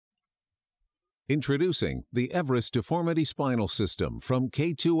Introducing the EVEREST Deformity Spinal System from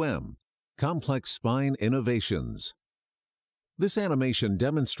K2M, Complex Spine Innovations. This animation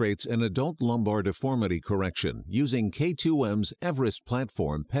demonstrates an adult lumbar deformity correction using K2M's EVEREST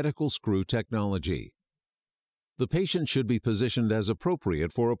platform pedicle screw technology. The patient should be positioned as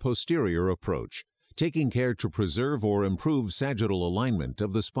appropriate for a posterior approach, taking care to preserve or improve sagittal alignment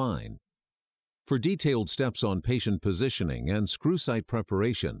of the spine. For detailed steps on patient positioning and screw site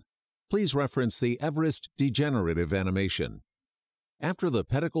preparation, please reference the EVEREST degenerative animation. After the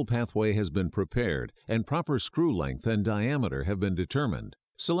pedicle pathway has been prepared and proper screw length and diameter have been determined,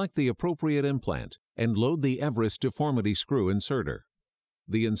 select the appropriate implant and load the EVEREST deformity screw inserter.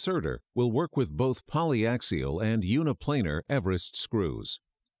 The inserter will work with both polyaxial and uniplanar EVEREST screws.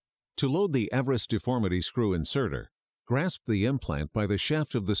 To load the EVEREST deformity screw inserter, grasp the implant by the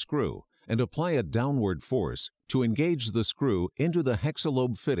shaft of the screw and apply a downward force to engage the screw into the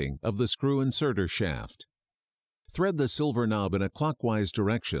hexalobe fitting of the screw inserter shaft. Thread the silver knob in a clockwise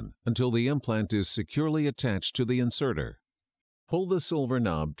direction until the implant is securely attached to the inserter. Pull the silver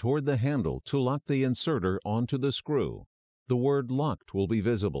knob toward the handle to lock the inserter onto the screw. The word "locked" will be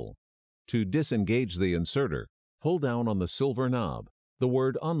visible. To disengage the inserter, pull down on the silver knob. The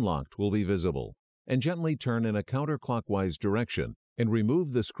word "unlocked" will be visible, and gently turn in a counterclockwise direction and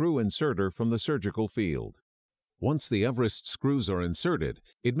remove the screw inserter from the surgical field. Once the EVEREST screws are inserted,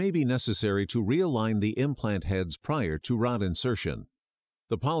 it may be necessary to realign the implant heads prior to rod insertion.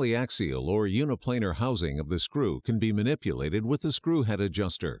 The polyaxial or uniplanar housing of the screw can be manipulated with the screw head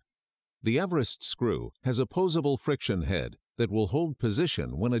adjuster. The EVEREST screw has a posable friction head that will hold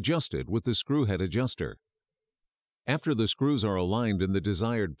position when adjusted with the screw head adjuster. After the screws are aligned in the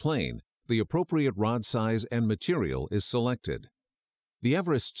desired plane, the appropriate rod size and material is selected. The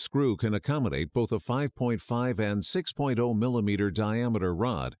EVEREST screw can accommodate both a 5.5 and 6.0 mm diameter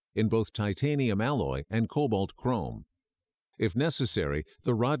rod in both titanium alloy and cobalt chrome. If necessary,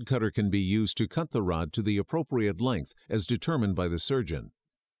 the rod cutter can be used to cut the rod to the appropriate length as determined by the surgeon.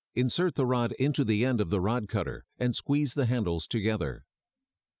 Insert the rod into the end of the rod cutter and squeeze the handles together.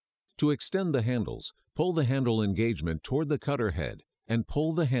 To extend the handles, pull the handle engagement toward the cutter head and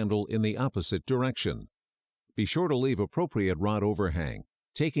pull the handle in the opposite direction. Be sure to leave appropriate rod overhang,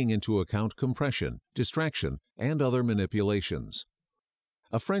 taking into account compression, distraction, and other manipulations.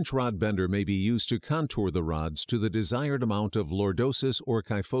 A French rod bender may be used to contour the rods to the desired amount of lordosis or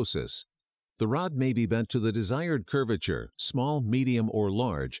kyphosis. The rod may be bent to the desired curvature, small, medium, or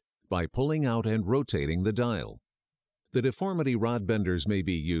large, by pulling out and rotating the dial. The deformity rod benders may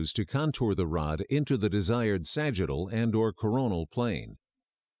be used to contour the rod into the desired sagittal and/or coronal plane.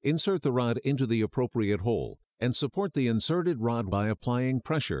 Insert the rod into the appropriate hole and support the inserted rod by applying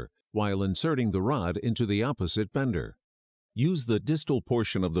pressure while inserting the rod into the opposite bender. Use the distal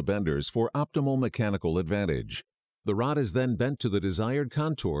portion of the benders for optimal mechanical advantage. The rod is then bent to the desired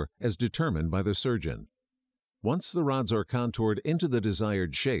contour as determined by the surgeon. Once the rods are contoured into the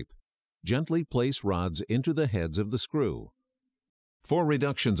desired shape, gently place rods into the heads of the screw. For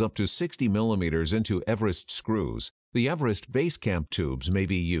reductions up to 60 mm into EVEREST screws, the EVEREST base camp tubes may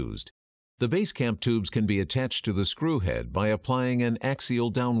be used. The base camp tubes can be attached to the screw head by applying an axial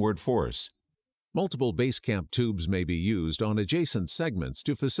downward force. Multiple base camp tubes may be used on adjacent segments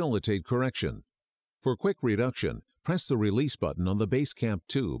to facilitate correction. For quick reduction, press the release button on the base camp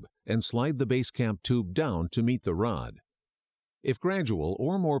tube and slide the base camp tube down to meet the rod. If gradual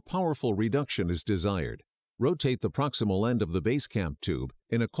or more powerful reduction is desired, rotate the proximal end of the base camp tube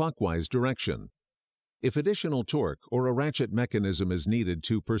in a clockwise direction. If additional torque or a ratchet mechanism is needed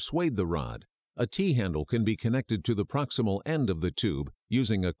to persuade the rod, a T-handle can be connected to the proximal end of the tube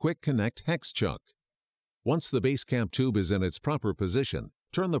using a Quick Connect hex chuck. Once the base camp tube is in its proper position,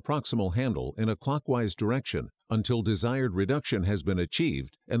 turn the proximal handle in a clockwise direction until desired reduction has been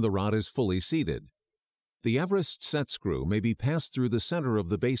achieved and the rod is fully seated. The EVEREST Set Screw may be passed through the center of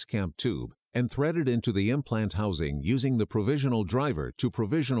the base camp tube and threaded into the implant housing using the provisional driver to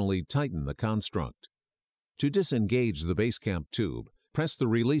provisionally tighten the construct. To disengage the base camp tube, press the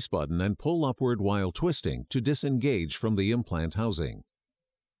release button and pull upward while twisting to disengage from the implant housing.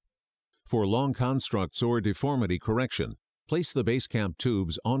 For long constructs or deformity correction, place the base camp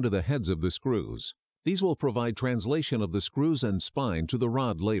tubes onto the heads of the screws. These will provide translation of the screws and spine to the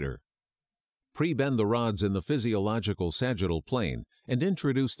rod later. Pre-bend the rods in the physiological sagittal plane and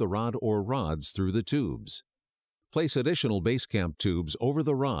introduce the rod or rods through the tubes. Place additional base camp tubes over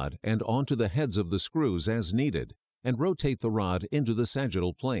the rod and onto the heads of the screws as needed, and rotate the rod into the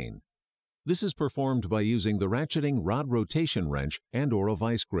sagittal plane. This is performed by using the ratcheting rod rotation wrench and/or a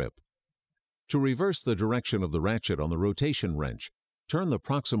vice grip. To reverse the direction of the ratchet on the rotation wrench, turn the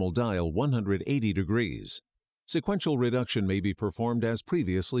proximal dial 180 degrees. Sequential reduction may be performed as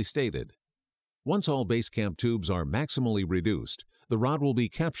previously stated. Once all base camp tubes are maximally reduced, the rod will be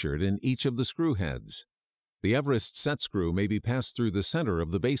captured in each of the screw heads. The EVEREST Set Screw may be passed through the center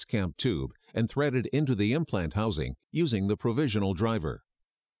of the base camp tube and threaded into the implant housing using the provisional driver.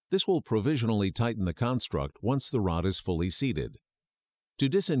 This will provisionally tighten the construct once the rod is fully seated. To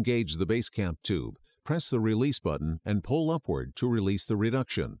disengage the base camp tube, press the release button and pull upward to release the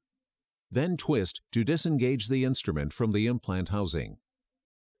reduction. Then twist to disengage the instrument from the implant housing.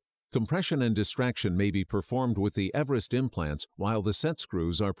 Compression and distraction may be performed with the EVEREST implants while the set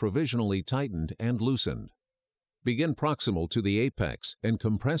screws are provisionally tightened and loosened. Begin proximal to the apex and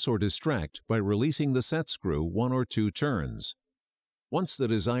compress or distract by releasing the set screw 1 or 2 turns. Once the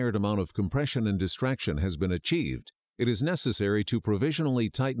desired amount of compression and distraction has been achieved, it is necessary to provisionally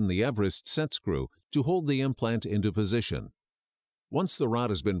tighten the EVEREST set screw to hold the implant into position. Once the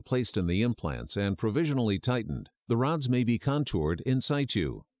rod has been placed in the implants and provisionally tightened, the rods may be contoured in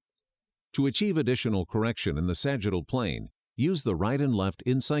situ. To achieve additional correction in the sagittal plane, use the right and left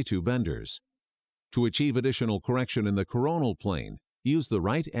in-situ benders. To achieve additional correction in the coronal plane, use the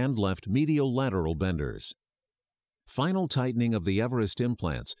right and left medial lateral benders. Final tightening of the EVEREST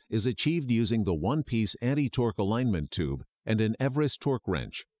implants is achieved using the one-piece anti-torque alignment tube and an EVEREST torque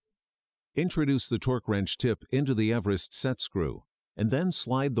wrench. Introduce the torque wrench tip into the EVEREST set screw, and then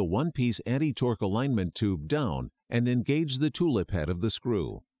slide the one-piece anti-torque alignment tube down and engage the tulip head of the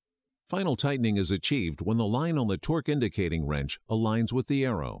screw. Final tightening is achieved when the line on the torque indicating wrench aligns with the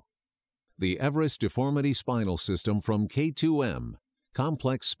arrow. The EVEREST Deformity Spinal System from K2M,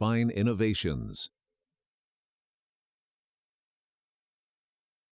 Complex Spine Innovations.